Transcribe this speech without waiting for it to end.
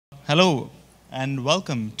Hello and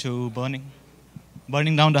welcome to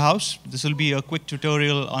Burning Down the House. This will be a quick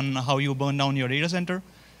tutorial on how you burn down your data center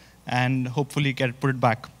and hopefully put it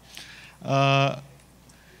back.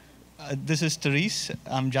 This is Therese.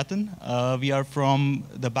 I'm Jatin. We are from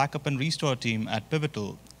the backup and restore team at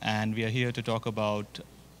Pivotal, and we are here to talk about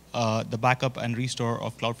the backup and restore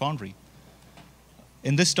of Cloud Foundry.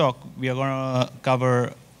 In this talk, we are going to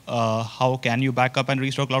cover how can you back up and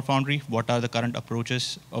restore Cloud Foundry, what are the current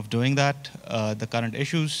approaches of doing that, the current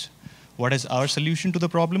issues, what is our solution to the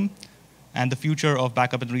problem, and the future of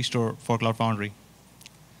backup and restore for Cloud Foundry.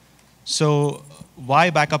 So why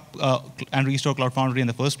backup and restore Cloud Foundry in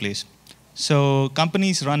the first place? So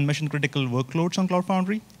companies run mission-critical workloads on Cloud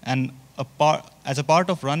Foundry, and as a part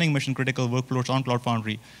of running mission-critical workloads on Cloud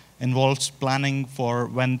Foundry involves planning for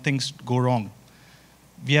when things go wrong.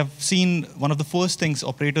 We have seen one of the first things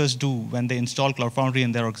operators do when they install Cloud Foundry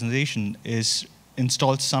in their organization is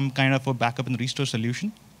install some kind of a backup and restore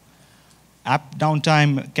solution. App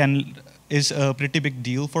downtime is a pretty big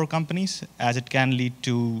deal for companies, as it can lead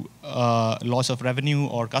to loss of revenue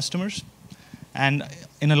or customers. And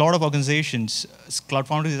in a lot of organizations, Cloud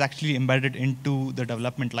Foundry is actually embedded into the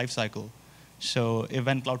development lifecycle. So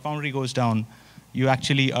when Cloud Foundry goes down, you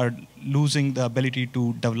actually are losing the ability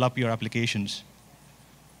to develop your applications.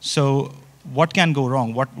 So what can go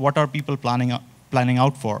wrong? What are people planning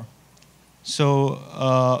out for?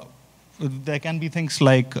 So there can be things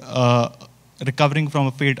like recovering from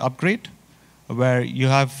a failed upgrade, where you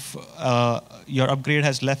have your upgrade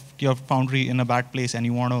has left your Foundry in a bad place and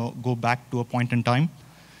you want to go back to a point in time.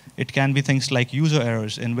 It can be things like user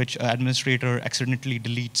errors, in which an administrator accidentally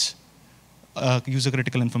deletes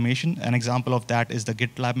user-critical information. An example of that is the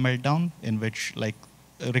GitLab meltdown, in which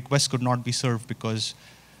requests could not be served because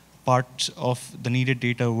parts of the needed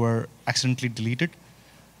data were accidentally deleted.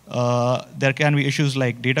 There can be issues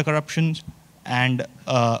like data corruption, and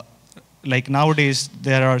like nowadays,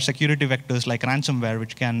 there are security vectors like ransomware,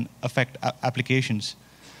 which can affect applications.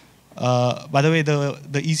 By the way,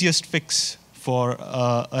 the easiest fix for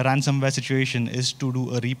a ransomware situation is to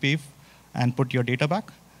do a repave and put your data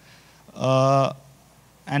back.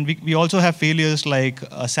 And we also have failures like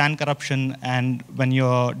SAN corruption and when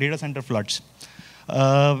your data center floods.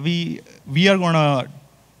 We are going to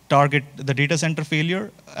target the data center failure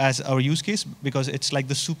as our use case, because it's like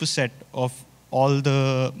the superset of all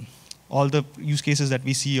the use cases that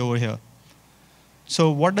we see over here. So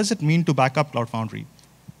what does it mean to back up Cloud Foundry?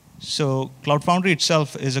 So Cloud Foundry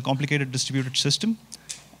itself is a complicated distributed system.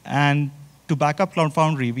 And to back up Cloud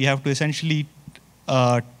Foundry, we have to essentially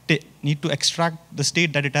need to extract the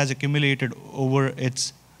state that it has accumulated over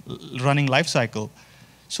its running lifecycle,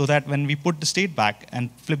 so that when we put the state back and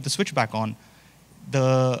flip the switch back on,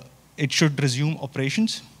 it should resume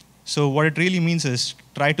operations. So what it really means is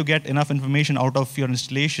try to get enough information out of your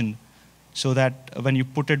installation so that when you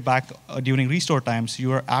put it back during restore times,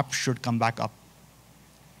 your app should come back up.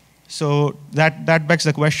 So that begs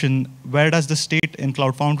the question, where does the state in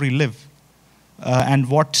Cloud Foundry live? And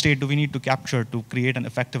what state do we need to capture to create an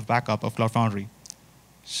effective backup of Cloud Foundry?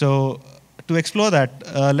 So to explore that,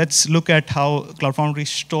 let's look at how Cloud Foundry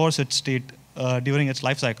stores its state during its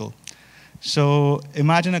lifecycle. So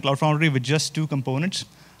imagine a Cloud Foundry with just two components,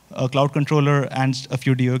 a cloud controller and a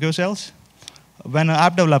few Diego cells. When an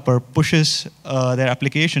app developer pushes their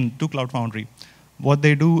application to Cloud Foundry, what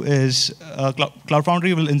they do is Cloud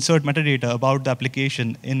Foundry will insert metadata about the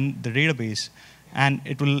application in the database, and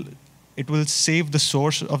it will save the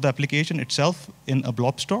source of the application itself in a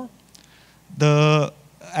blob store.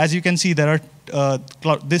 As you can see, there are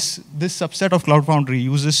this subset of Cloud Foundry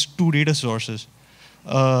uses two data sources,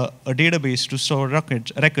 a database to store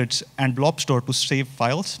records and blob store to save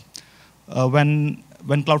files. When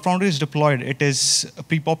Cloud Foundry is deployed, it is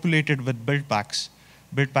pre-populated with build packs.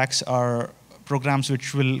 Build packs are programs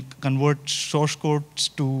which will convert source codes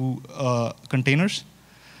to containers.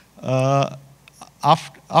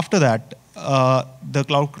 After that, the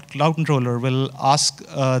cloud controller will ask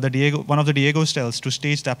one of the Diego cells to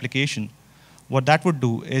stage the application. What that would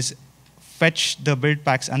do is fetch the build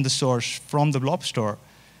packs and the source from the blob store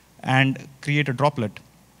and create a droplet.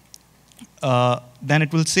 Then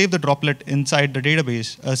it will save the droplet inside the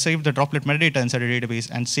database, save the droplet metadata inside the database,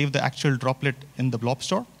 and save the actual droplet in the blob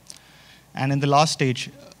store. And in the last stage,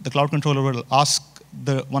 the cloud controller will ask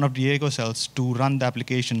one of Diego cells to run the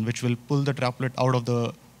application, which will pull the droplet out of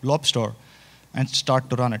the blob store and start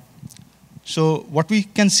to run it. So what we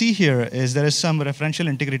can see here is there is some referential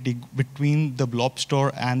integrity between the blob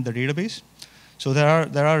store and the database. So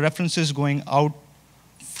there are references going out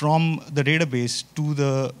from the database to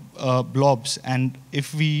the blobs, and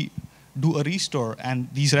if we do a restore and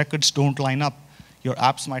these records don't line up, your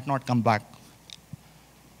apps might not come back.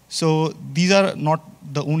 So these are not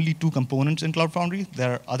the only two components in Cloud Foundry.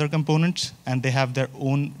 There are other components, and they have their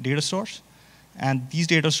own data stores. And these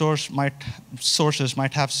data sources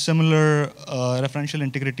might have similar referential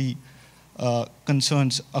integrity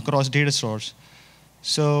concerns across data stores.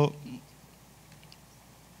 So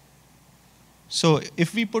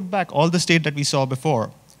if we put back all the state that we saw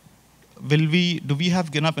before, do we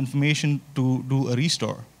have enough information to do a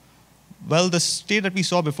restore? Well, the state that we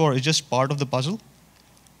saw before is just part of the puzzle.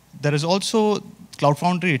 There is also Cloud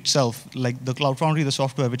Foundry itself, like the Cloud Foundry, the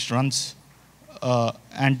software which runs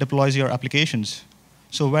and deploys your applications.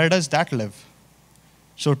 So where does that live?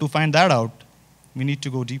 So to find that out, we need to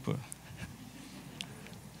go deeper.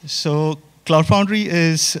 So Cloud Foundry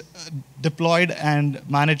is deployed and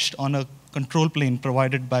managed on a control plane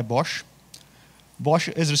provided by BOSH. BOSH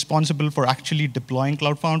is responsible for actually deploying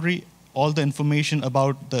Cloud Foundry. All the information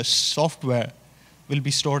about the software will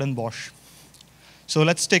be stored in BOSH. So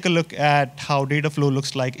let's take a look at how data flow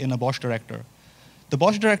looks like in a BOSH director. The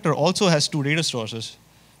BOSH director also has two data sources.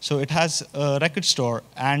 So it has a record store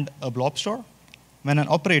and a blob store. When an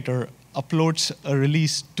operator uploads a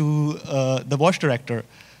release to the BOSH director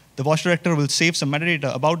will save some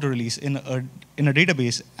metadata about the release in a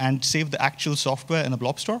database and save the actual software in a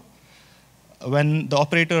blob store. When the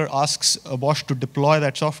operator asks BOSH to deploy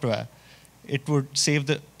that software, it would save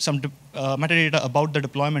some metadata about the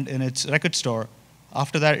deployment in its record store.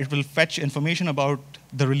 After that, it will fetch information about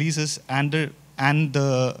the releases and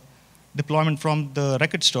the deployment from the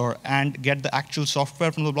record store and get the actual software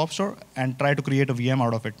from the blob store and try to create a VM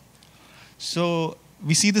out of it. So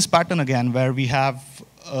we see this pattern again where we have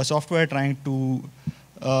software trying to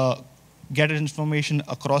get information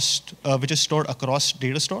across, which is stored across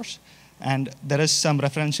data stores. And there is some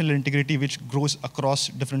referential integrity which grows across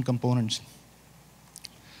different components.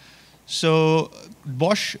 So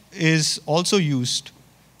BOSH is also used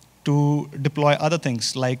to deploy other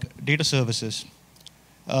things like data services.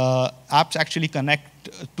 Apps actually connect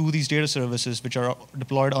to these data services which are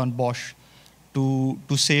deployed on BOSH to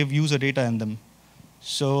save user data in them.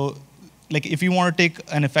 So like if you want to take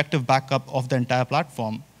an effective backup of the entire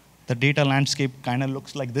platform, the data landscape kind of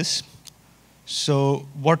looks like this. So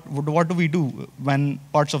what do we do when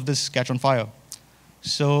parts of this catch on fire?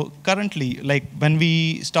 So currently, like when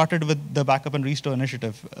we started with the backup and restore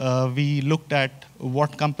initiative, we looked at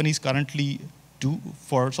what companies currently do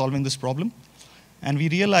for solving this problem. And we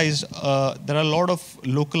realized there are a lot of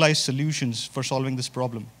localized solutions for solving this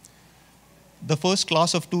problem. The first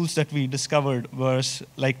class of tools that we discovered was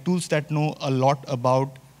like tools that know a lot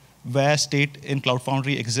about where state in Cloud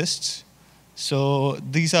Foundry exists. So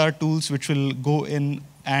these are tools which will go in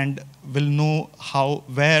and will know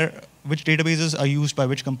which databases are used by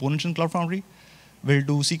which components in Cloud Foundry. We'll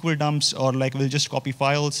do SQL dumps, or like we'll just copy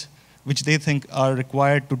files which they think are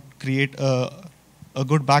required to create a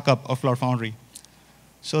good backup of Cloud Foundry.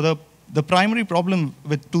 So the primary problem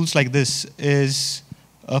with tools like this is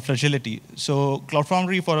fragility. So Cloud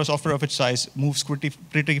Foundry, for a software of its size, moves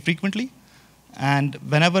pretty frequently. And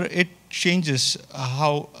whenever it changes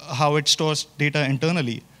how it stores data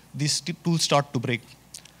internally, these tools start to break.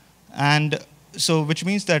 And so which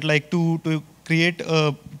means that like to create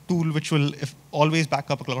a tool which will always back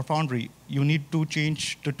up a Cloud Foundry, you need to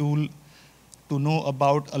change the tool to know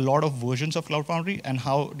about a lot of versions of Cloud Foundry and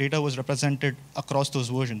how data was represented across those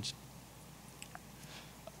versions.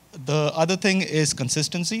 The other thing is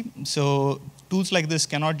consistency. So tools like this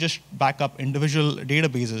cannot just back up individual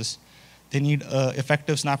databases. They need an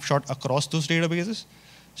effective snapshot across those databases.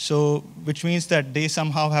 So which means that they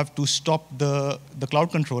somehow have to stop the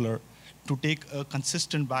cloud controller to take a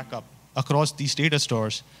consistent backup across these data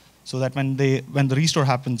stores so that when the restore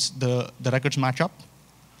happens, the records match up.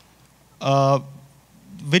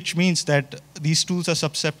 Which means that these tools are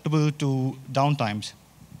susceptible to downtimes.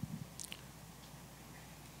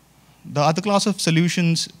 The other class of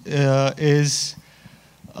solutions is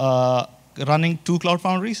running two Cloud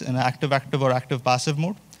Foundries in active-active or active-passive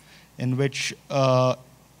mode, in which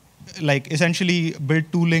like essentially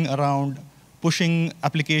build tooling around pushing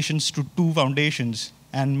applications to two foundations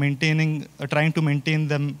and trying to maintain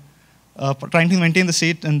the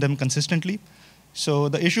state in them consistently. So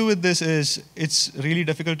the issue with this is it's really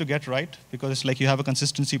difficult to get right because like you have a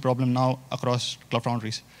consistency problem now across Cloud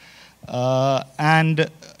Foundries. And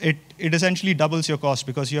it essentially doubles your cost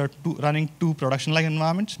because you're running two production-like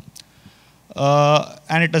environments.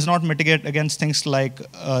 And it does not mitigate against things like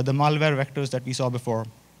the malware vectors that we saw before.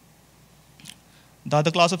 The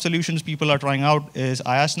other class of solutions people are trying out is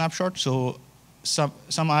IaaS snapshot. So some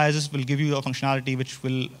IaaSs will give you a functionality which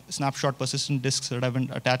will snapshot persistent disks that have been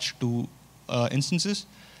attached to instances.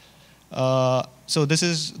 So this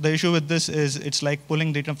is the issue with this is it's like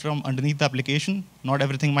pulling data from underneath the application. Not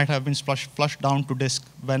everything might have been flushed down to disk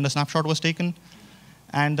when the snapshot was taken.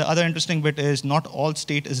 And the other interesting bit is not all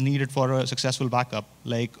state is needed for a successful backup.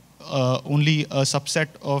 Like only a subset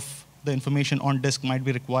of the information on disk might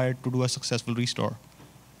be required to do a successful restore.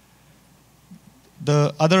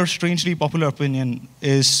 The other strangely popular opinion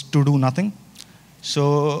is to do nothing.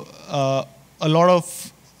 So a lot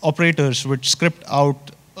of operators would script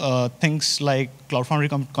out things like Cloud Foundry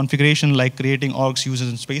configuration, like creating orgs, users,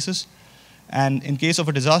 and spaces. And in case of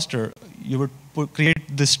a disaster, you would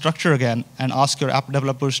create this structure again and ask your app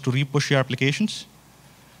developers to repush your applications.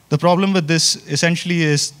 The problem with this essentially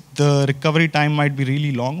is the recovery time might be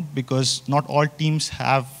really long because not all teams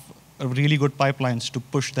have really good pipelines to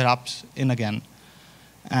push their apps in again.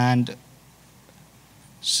 And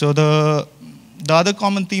so the other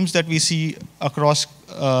common themes that we see across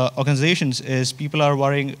organizations is people are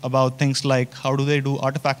worrying about things like how do they do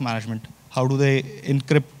artifact management? How do they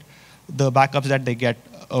encrypt the backups that they get?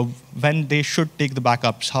 When they should take the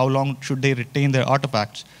backups? How long should they retain their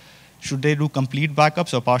artifacts? Should they do complete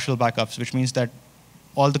backups or partial backups, which means that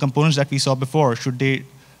all the components that we saw before, should they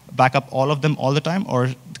back up all of them all the time, or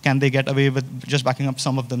can they get away with just backing up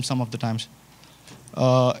some of them some of the times?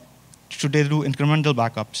 Should they do incremental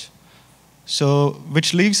backups? So,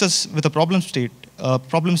 which leaves us with a problem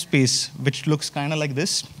space, which looks kind of like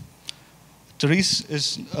this.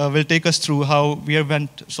 Therese will take us through how we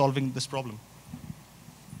went solving this problem.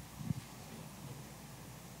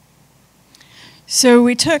 So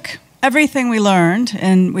we took everything we learned,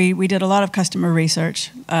 and we did a lot of customer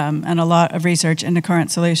research and a lot of research into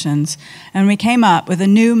current solutions, and we came up with a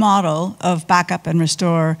new model of backup and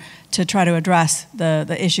restore to try to address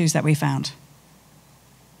the issues that we found.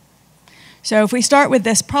 So if we start with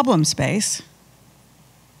this problem space,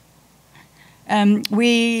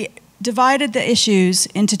 we divided the issues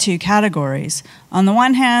into two categories. On the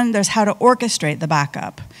one hand, there's how to orchestrate the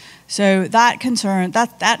backup. So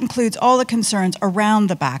that includes all the concerns around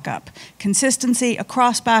the backup. Consistency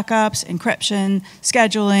across backups, encryption,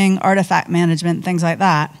 scheduling, artifact management, things like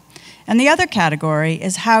that. And the other category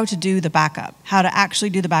is how to do the backup, how to actually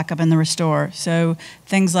do the backup and the restore. So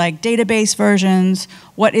things like database versions,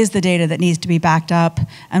 what is the data that needs to be backed up,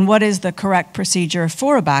 and what is the correct procedure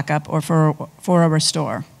for a backup or for a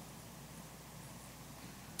restore.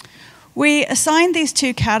 We assigned these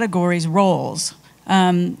two categories roles.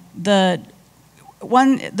 The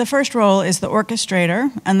first role is the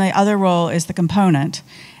orchestrator, and the other role is the component.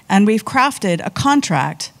 And we've crafted a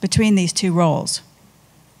contract between these two roles.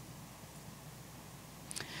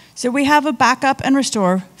 So we have a backup and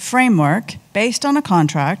restore framework based on a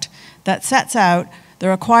contract that sets out the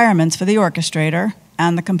requirements for the orchestrator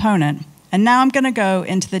and the component. And now I'm going to go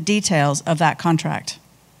into the details of that contract.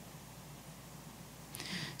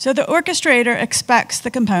 So the orchestrator expects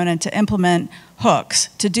the component to implement hooks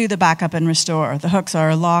to do the backup and restore. The hooks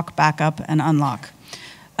are lock, backup, and unlock.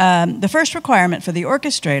 The first requirement for the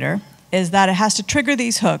orchestrator is that it has to trigger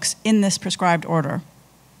these hooks in this prescribed order.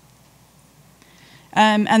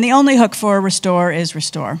 And the only hook for restore is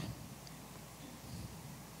restore.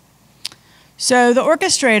 So the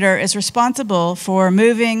orchestrator is responsible for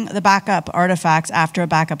moving the backup artifacts after a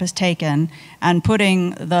backup is taken and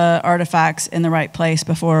putting the artifacts in the right place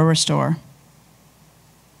before a restore.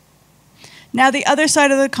 Now the other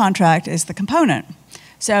side of the contract is the component.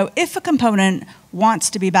 So if a component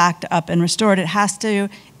wants to be backed up and restored, it has to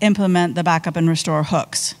implement the backup and restore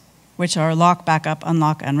hooks, which are lock, backup,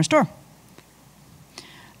 unlock, and restore.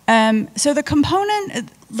 So the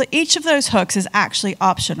component, each of those hooks is actually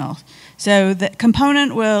optional. So the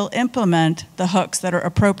component will implement the hooks that are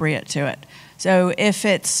appropriate to it. So if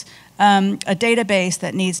it's a database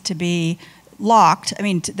that needs to be locked,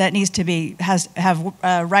 that needs to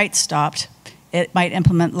have writes stopped, it might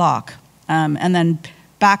implement lock. And then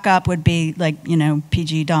backup would be like,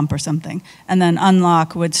 PG dump or something. And then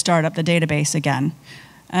unlock would start up the database again.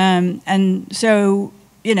 And so,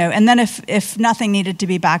 and then if nothing needed to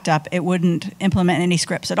be backed up, it wouldn't implement any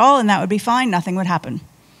scripts at all, and that would be fine, nothing would happen.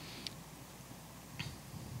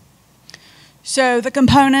 So the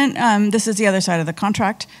component, this is the other side of the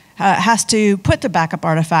contract, has to put the backup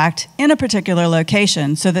artifact in a particular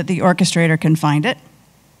location so that the orchestrator can find it,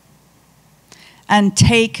 and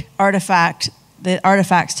take the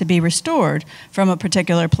artifacts to be restored from a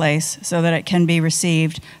particular place so that it can be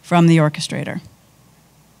received from the orchestrator.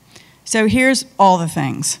 So here's all the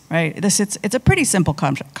things, right? It's a pretty simple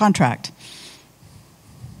contract.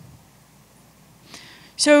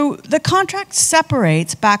 So the contract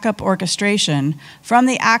separates backup orchestration from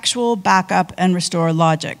the actual backup and restore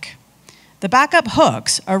logic. The backup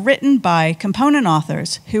hooks are written by component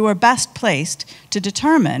authors who are best placed to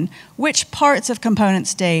determine which parts of component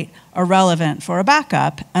state are relevant for a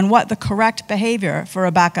backup and what the correct behavior for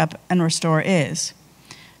a backup and restore is.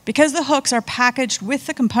 Because the hooks are packaged with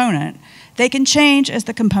the component, they can change as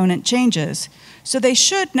the component changes, so they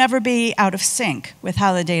should never be out of sync with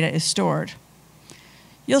how the data is stored.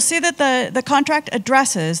 You'll see that the contract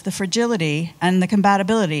addresses the fragility and the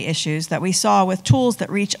compatibility issues that we saw with tools that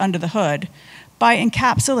reach under the hood by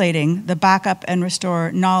encapsulating the backup and restore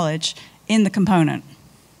knowledge in the component.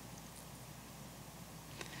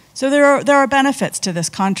 So there are benefits to this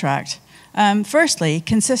contract. Firstly,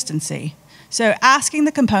 consistency. So asking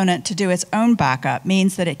the component to do its own backup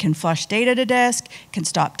means that it can flush data to disk, can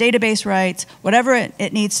stop database writes, whatever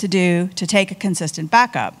it needs to do to take a consistent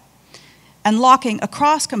backup. And locking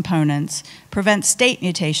across components prevents state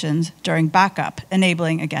mutations during backup,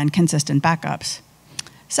 enabling, again, consistent backups.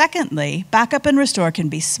 Secondly, backup and restore can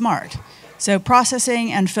be smart, so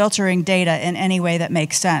processing and filtering data in any way that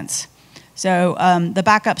makes sense. So the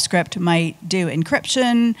backup script might do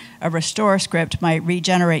encryption, a restore script might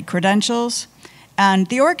regenerate credentials, and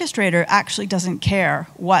the orchestrator actually doesn't care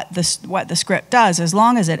what the script does as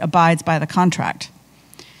long as it abides by the contract.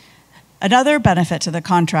 Another benefit to the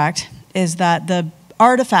contract is that the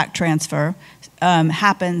artifact transfer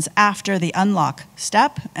happens after the unlock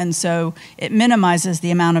step, and so it minimizes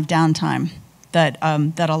the amount of downtime that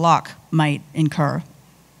a lock might incur.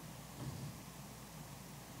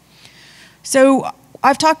 So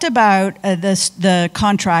I've talked about the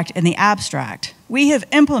contract in the abstract. We have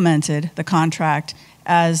implemented the contract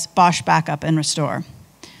as BOSH backup and restore.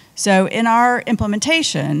 So in our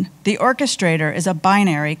implementation, the orchestrator is a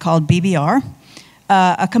binary called BBR.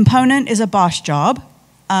 A component is a BOSH job,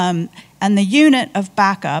 and the unit of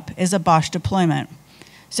backup is a BOSH deployment.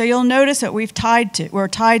 So you'll notice that we're tied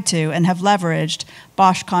to and have leveraged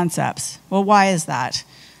BOSH concepts. Well, why is that?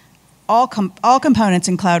 All components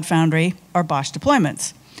in Cloud Foundry are BOSH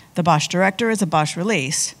deployments. The BOSH director is a BOSH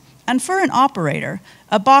release. And for an operator,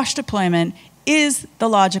 a BOSH deployment is the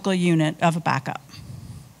logical unit of a backup.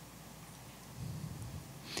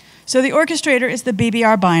 So the orchestrator is the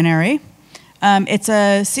BBR binary. It's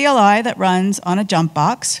a CLI that runs on a jump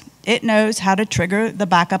box. It knows how to trigger the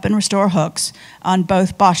backup and restore hooks on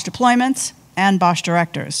both BOSH deployments and BOSH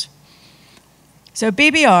directors. So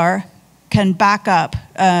BBR can back up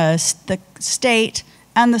the state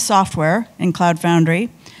and the software in Cloud Foundry,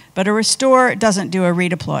 but a restore doesn't do a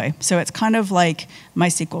redeploy. So it's kind of like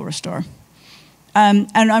MySQL restore. And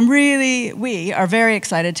we are very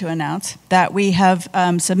excited to announce that we have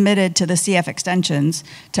submitted to the CF extensions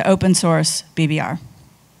to open source BBR.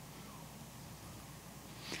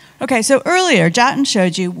 Okay, so earlier, Jatin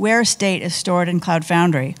showed you where state is stored in Cloud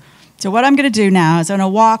Foundry. So what I'm going to do now is I'm going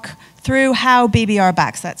to walk through how BBR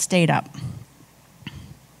backs that state up.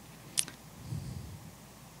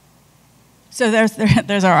 So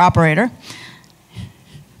there's our operator.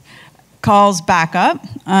 Calls backup.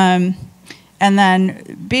 And then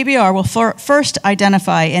BBR will first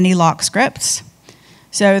identify any lock scripts.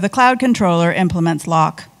 So the cloud controller implements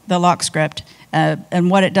the lock script.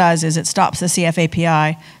 And what it does is it stops the CF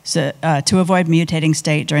API to avoid mutating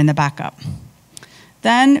state during the backup.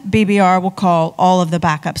 Then BBR will call all of the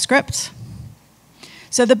backup scripts.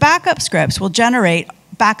 So the backup scripts will generate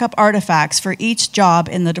backup artifacts for each job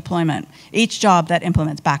in the deployment, each job that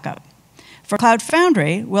implements backup. For Cloud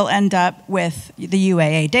Foundry, we'll end up with the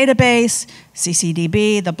UAA database,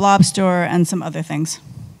 CCDB, the blob store, and some other things.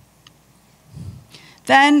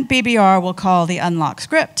 Then BBR will call the unlock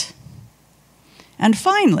script. And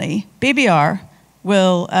finally, BBR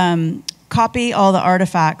will copy all the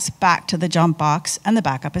artifacts back to the jump box, and the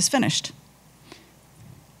backup is finished.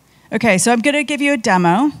 Okay, so I'm going to give you a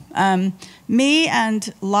demo. Me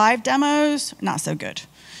and live demos, not so good.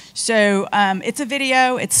 So it's a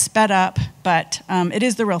video, it's sped up, but it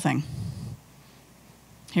is the real thing.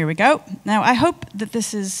 Here we go. Now, I hope that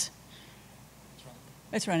this is...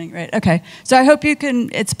 It's running, right, okay. So I hope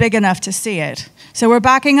it's big enough to see it. So we're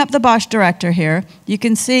backing up the BOSH director here. You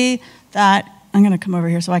can see that, I'm going to come over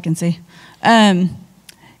here so I can see.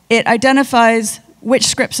 It identifies which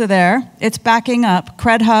scripts are there. It's backing up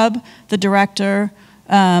CredHub, the director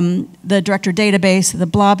database, the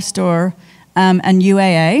blob store, and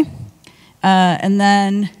UAA. And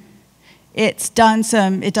then it does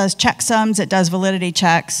checksums, it does validity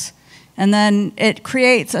checks, and then it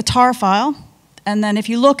creates a tar file And then if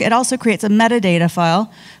you look, it also creates a metadata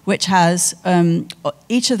file, which has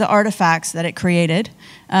each of the artifacts that it created,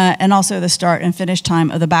 and also the start and finish time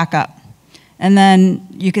of the backup. And then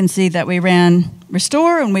you can see that we ran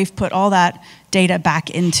restore, and we've put all that data back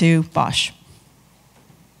into BOSH.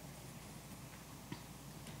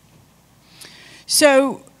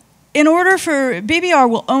 So in order for,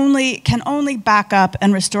 BBR can only back up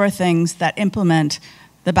and restore things that implement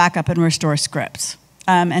the backup and restore scripts.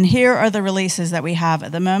 And here are the releases that we have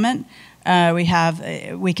at the moment.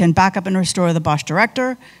 We can back up and restore the BOSH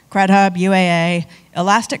director, CredHub, UAA,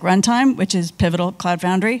 Elastic Runtime, which is Pivotal Cloud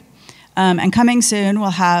Foundry. And coming soon, we'll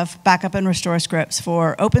have backup and restore scripts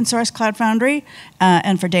for open source Cloud Foundry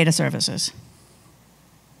and for data services.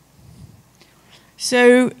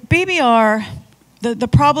 So BBR, the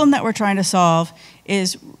problem that we're trying to solve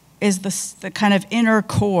is the kind of inner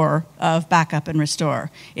core of backup and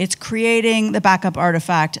restore. It's creating the backup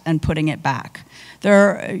artifact and putting it back.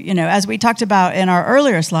 There, as we talked about in our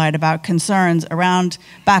earlier slide about concerns around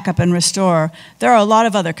backup and restore, there are a lot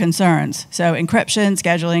of other concerns. So encryption,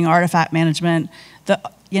 scheduling, artifact management, a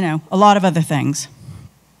lot of other things.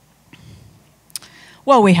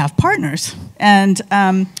 Well, we have partners, and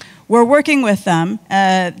we're working with them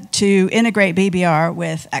to integrate BBR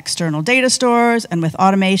with external data stores and with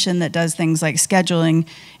automation that does things like scheduling,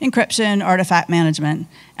 encryption, artifact management.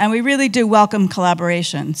 And we really do welcome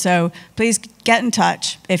collaboration. So please get in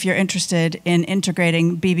touch if you're interested in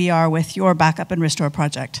integrating BBR with your backup and restore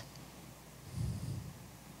project.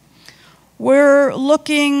 We're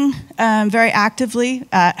looking very actively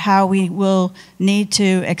at how we will need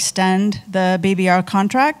to extend the BBR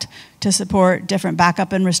contract to support different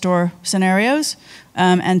backup and restore scenarios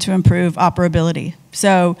and to improve operability.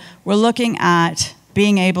 So we're looking at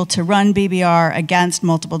being able to run BBR against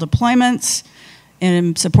multiple deployments,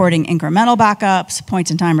 in supporting incremental backups,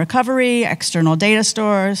 point-in-time recovery, external data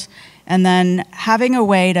stores, and then having a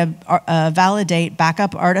way to validate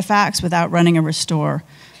backup artifacts without running a restore,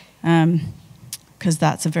 because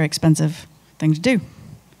that's a very expensive thing to do.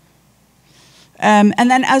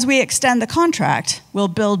 And then as we extend the contract, we'll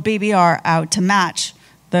build BBR out to match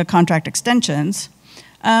the contract extensions.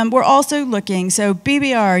 We're also looking, so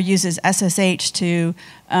BBR uses SSH to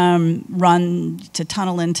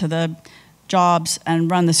tunnel into the jobs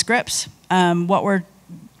and run the scripts. What we're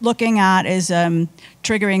looking at is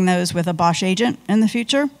triggering those with a BOSH agent in the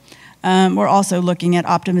future. We're also looking at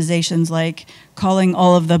optimizations like calling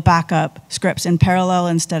all of the backup scripts in parallel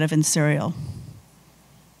instead of in serial.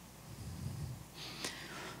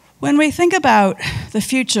 When we think about the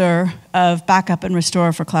future of backup and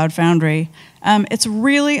restore for Cloud Foundry, it's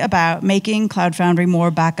really about making Cloud Foundry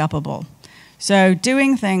more backupable. So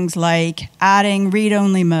doing things like adding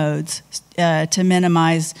read-only modes to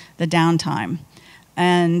minimize the downtime,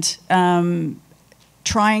 and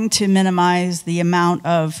trying to minimize the amount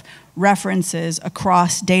of references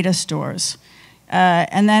across data stores.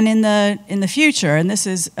 And then in the future, and this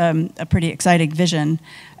is a pretty exciting vision,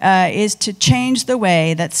 is to change the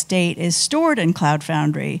way that state is stored in Cloud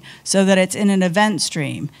Foundry so that it's in an event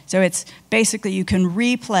stream. So it's basically you can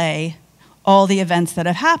replay all the events that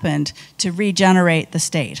have happened to regenerate the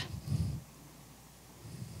state.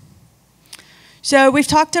 So we've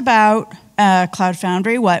talked about Cloud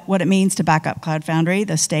Foundry, what it means to back up Cloud Foundry,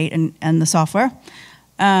 the state and the software.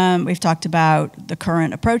 We've talked about the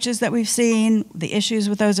current approaches that we've seen, the issues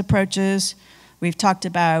with those approaches. We've talked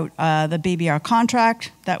about the BBR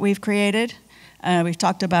contract that we've created. We've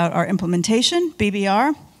talked about our implementation,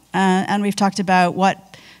 BBR, and we've talked about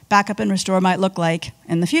what backup and restore might look like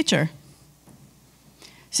in the future.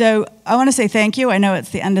 So I want to say thank you. I know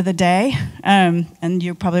it's the end of the day, and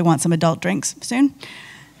you probably want some adult drinks soon.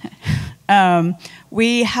 We're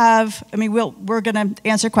going to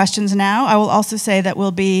answer questions now. I will also say that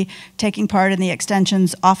we'll be taking part in the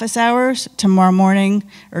extension's office hours tomorrow morning,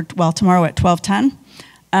 tomorrow at 12:10.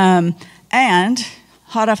 And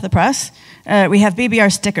hot off the press, we have BBR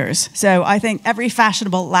stickers. So I think every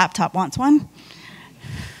fashionable laptop wants one.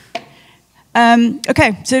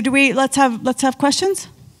 Okay, so let's have questions.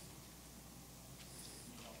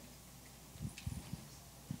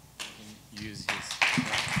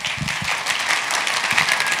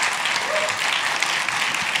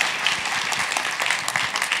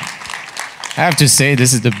 I have to say,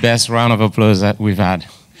 this is the best round of applause that we've had.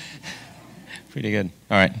 Pretty good.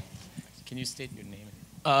 All right. Can you state your name?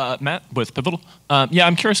 Matt with Pivotal. Yeah,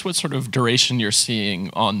 I'm curious what sort of duration you're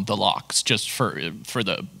seeing on the locks, just for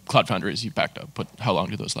the Cloud Foundries you've backed up. How long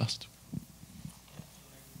do those last?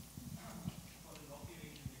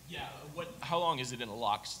 Yeah. How long is it in a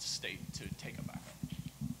locked state to take a backup?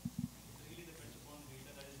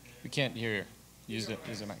 We can't hear you. Use the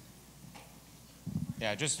mic.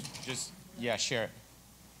 Yeah, just yeah, share it.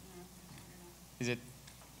 Is it?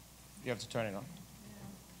 You have to turn it on.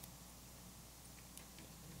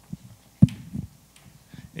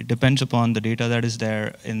 It depends upon the data that is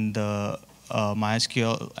there in the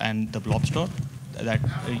MySQL and the blob store.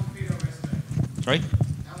 Sorry?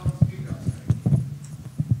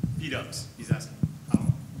 Speedups, he's asking.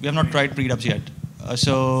 We have not tried pre-dubs yet.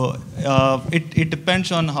 It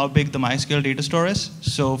depends on how big the MySQL data store is.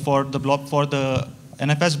 So for the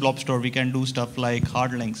NFS blob store, we can do stuff like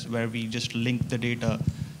hard links, where we just link the data,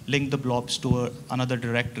 link the blobs to another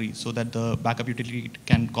directory so that the backup utility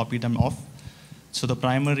can copy them off. So the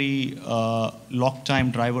primary lock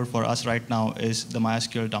time driver for us right now is the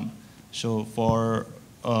MySQL dump. So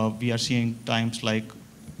we are seeing times like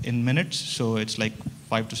in minutes, so it's like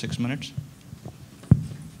 5 to 6 minutes.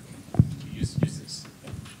 Use this.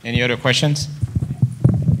 Any other questions?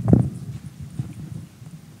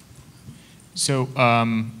 So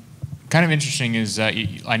kind of interesting is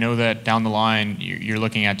I know that down the line you're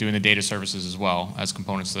looking at doing the data services as well as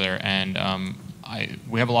components there, and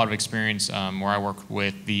we have a lot of experience where I work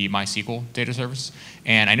with the MySQL data service,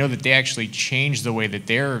 and I know that they actually changed the way that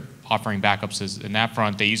they're offering backups in that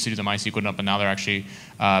front. They used to do the MySQL dump, and now they're actually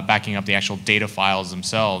backing up the actual data files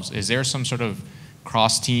themselves. Is there some sort of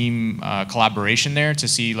cross-team collaboration there to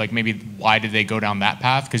see, like, maybe why did they go down that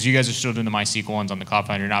path? Because you guys are still doing the MySQL ones on the Cloud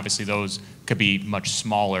Foundry, and obviously those could be much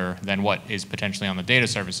smaller than what is potentially on the data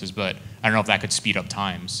services, but I don't know if that could speed up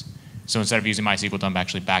times. So instead of using MySQL dump,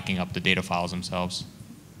 actually backing up the data files themselves.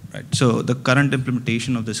 Right. So the current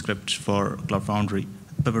implementation of the scripts for Cloud Foundry,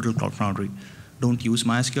 Pivotal Cloud Foundry, don't use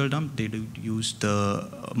MySQL dump. They do use the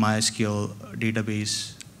MySQL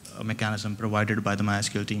database mechanism provided by the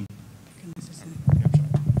MySQL team.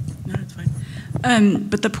 No, it's fine.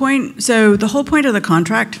 But the whole point of the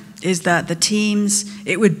contract is that the teams,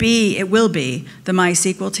 it will be the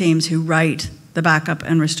MySQL teams who write the backup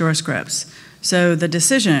and restore scripts. So the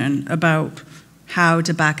decision about how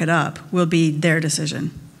to back it up will be their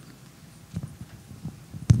decision.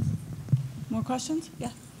 More questions?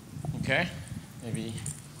 Yeah. Okay, maybe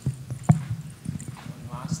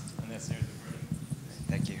one last, unless there's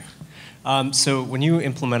a Thank you. So when you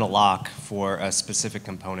implement a lock for a specific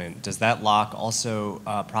component, does that lock also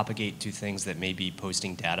propagate to things that may be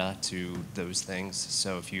posting data to those things?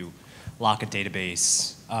 So if you lock a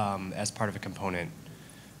database as part of a component,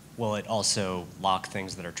 will it also lock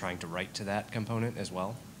things that are trying to write to that component as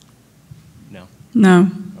well? No? No.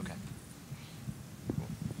 Okay.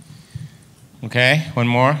 Okay, one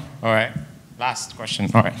more. All right, last question.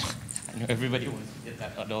 All right. I know everybody wants to get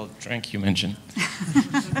that adult drink you mentioned.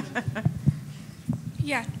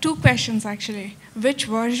 Yeah, two questions actually. Which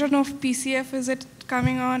version of PCF is it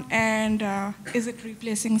coming on, and is it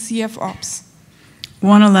replacing CF Ops?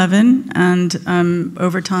 111, and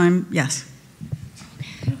over time, yes.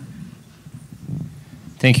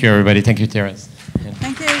 Thank you, everybody. Thank you, Therese. Yeah.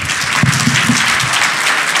 Thank you.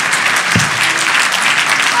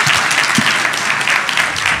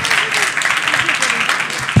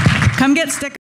 Come get stickers.